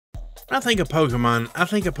When I think of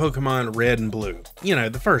Pokemon Red and Blue. You know,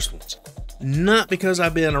 the first ones. Not because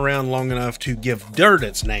I've been around long enough to give dirt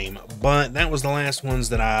its name, but that was the last ones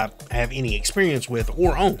that I have any experience with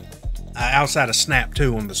or own, outside of Snap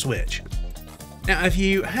 2 on the Switch. Now, if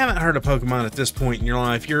you haven't heard of Pokemon at this point in your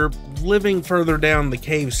life, you're living further down the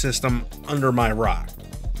cave system under my rock.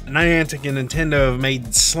 Niantic and Nintendo have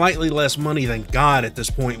made slightly less money than God at this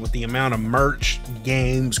point with the amount of merch,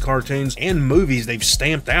 games, cartoons, and movies they've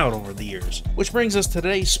stamped out over the years. Which brings us to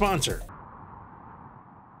today's sponsor.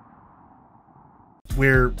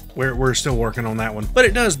 We're still working on that one, but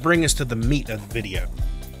it does bring us to the meat of the video,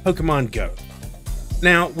 Pokemon Go.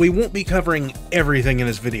 Now, we won't be covering everything in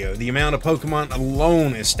this video. The amount of Pokemon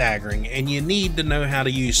alone is staggering, and you need to know how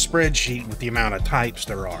to use Spreadsheet with the amount of types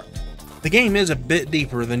there are. The game is a bit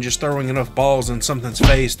deeper than just throwing enough balls in something's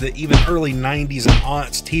face that even early 90s and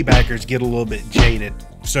aughts teabaggers get a little bit jaded.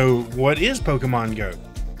 So what is Pokemon Go?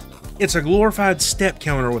 It's a glorified step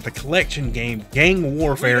counter with a collection game, gang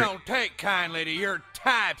warfare, we don't take kindly to your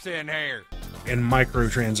types in here, and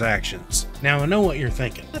microtransactions. Now I know what you're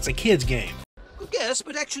thinking, that's a kid's game. Yes,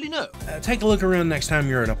 but actually no. Take a look around next time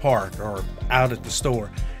you're at a park or out at the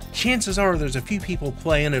store. Chances are there's a few people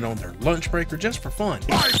playing it on their lunch break or just for fun.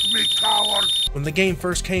 Fight me, coward! When the game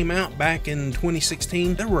first came out back in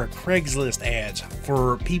 2016, there were Craigslist ads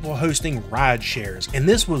for people hosting ride shares, and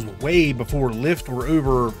this was way before Lyft or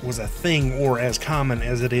Uber was a thing or as common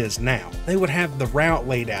as it is now. They would have the route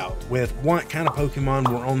laid out with what kind of Pokemon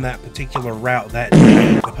were on that particular route that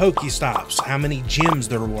day, the Pokestops, how many gyms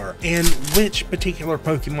there were, and which particular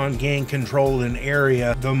Pokemon gang controlled an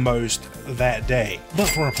area the most that day, but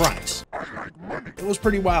for a price. It was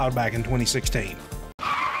pretty wild back in 2016.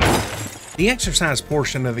 The exercise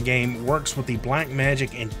portion of the game works with the black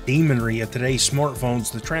magic and demonry of today's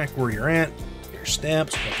smartphones to track where you're at, your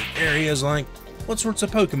steps, what the area is like, what sorts of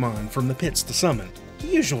Pokemon from the pits to summon, the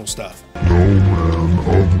usual stuff.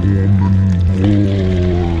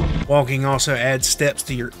 Walking also adds steps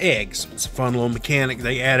to your eggs. It's a fun little mechanic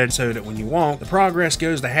they added so that when you walk, the progress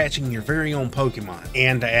goes to hatching your very own Pokemon,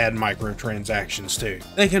 and to add microtransactions too.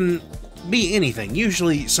 They can be anything,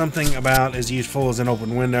 usually something about as useful as an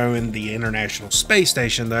open window in the International Space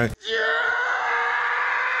Station though.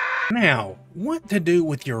 Now, what to do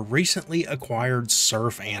with your recently acquired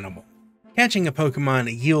surf animal? Catching a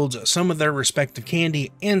Pokemon yields some of their respective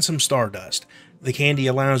candy and some Stardust. The candy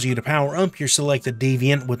allows you to power up your selected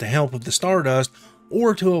deviant with the help of the Stardust,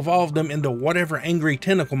 or to evolve them into whatever angry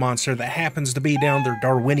tentacle monster that happens to be down their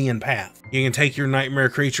Darwinian path. You can take your nightmare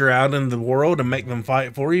creature out into the world and make them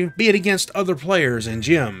fight for you, be it against other players in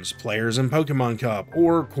gyms, players in Pokemon Cup,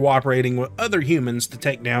 or cooperating with other humans to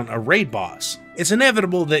take down a raid boss. It's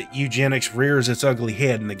inevitable that eugenics rears its ugly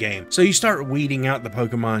head in the game, so you start weeding out the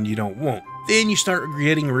Pokemon you don't want. Then you start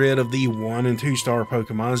getting rid of the 1 and 2 star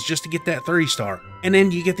Pokemons just to get that 3 star. And then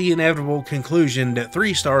you get the inevitable conclusion that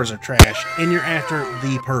 3 stars are trash and you're after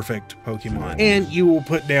the perfect Pokemon. And you will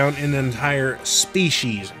put down an entire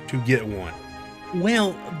species to get one.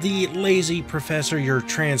 Well, the lazy professor you're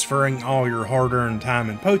transferring all your hard-earned time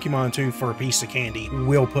in Pokemon to for a piece of candy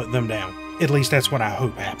will put them down. At least that's what I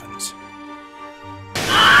hope happens.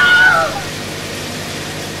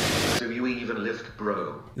 So you ain't even lift,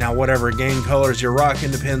 bro. Now, whatever game colors you're rocking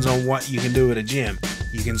depends on what you can do at a gym.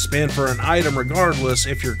 You can spend for an item regardless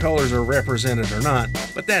if your colors are represented or not,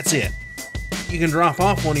 but that's it. You can drop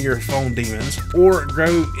off one of your phone demons, or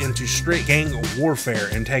go into strict gang warfare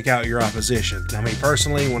and take out your opposition. Now, me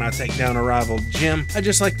personally, when I take down a rival gym, I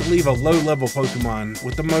just like to leave a low-level Pokemon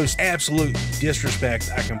with the most absolute disrespect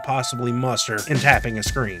I can possibly muster in tapping a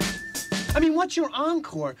screen. I mean, what's your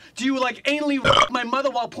encore? Do you, like, anally f*** my mother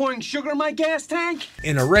while pouring sugar in my gas tank?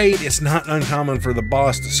 In a raid, it's not uncommon for the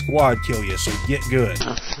boss to squad kill you, so get good.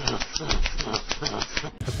 The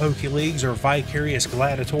Poke Leagues are vicarious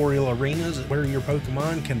gladiatorial arenas where your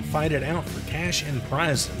Pokemon can fight it out for cash and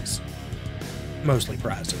prizes. Mostly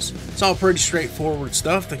prizes. It's all pretty straightforward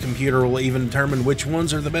stuff. The computer will even determine which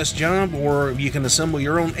ones are the best job, or you can assemble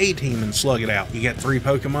your own A-team and slug it out. You get 3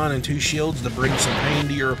 Pokemon and 2 shields to bring some pain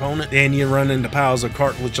to your opponent. Then you run into piles of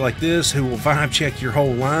cartilage like this who will vibe check your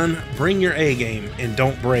whole line. Bring your A-game and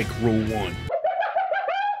don't break Rule 1.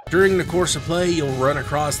 During the course of play, you'll run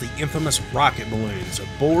across the infamous rocket balloons.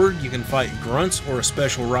 Aboard, you can fight grunts or a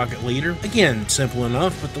special rocket leader. Again, simple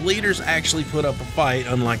enough, but the leaders actually put up a fight,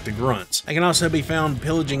 unlike the grunts. They can also be found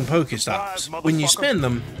pillaging Pokestops. When you spin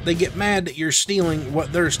them, they get mad that you're stealing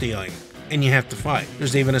what they're stealing, and you have to fight.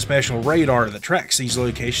 There's even a special radar that tracks these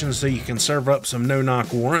locations so you can serve up some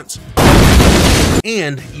no-knock warrants.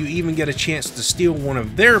 And you even get a chance to steal one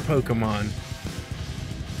of their Pokemon.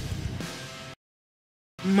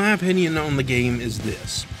 My opinion on the game is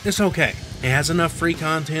this: it's okay. It has enough free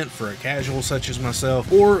content for a casual such as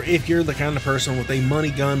myself, or if you're the kind of person with a money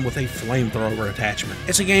gun with a flamethrower attachment.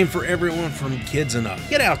 It's a game for everyone from kids and up.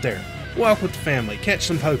 Get out there, walk with the family, catch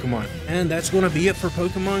some Pokemon. And that's going to be it for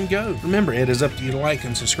Pokemon Go. Remember, it is up to you to like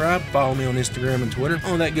and subscribe. Follow me on Instagram and Twitter.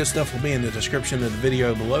 All that good stuff will be in the description of the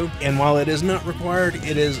video below. And while it is not required,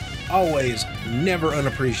 it is always never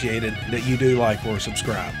unappreciated that you do like or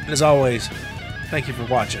subscribe. And as always, thank you for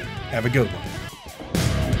watching. Have a good one.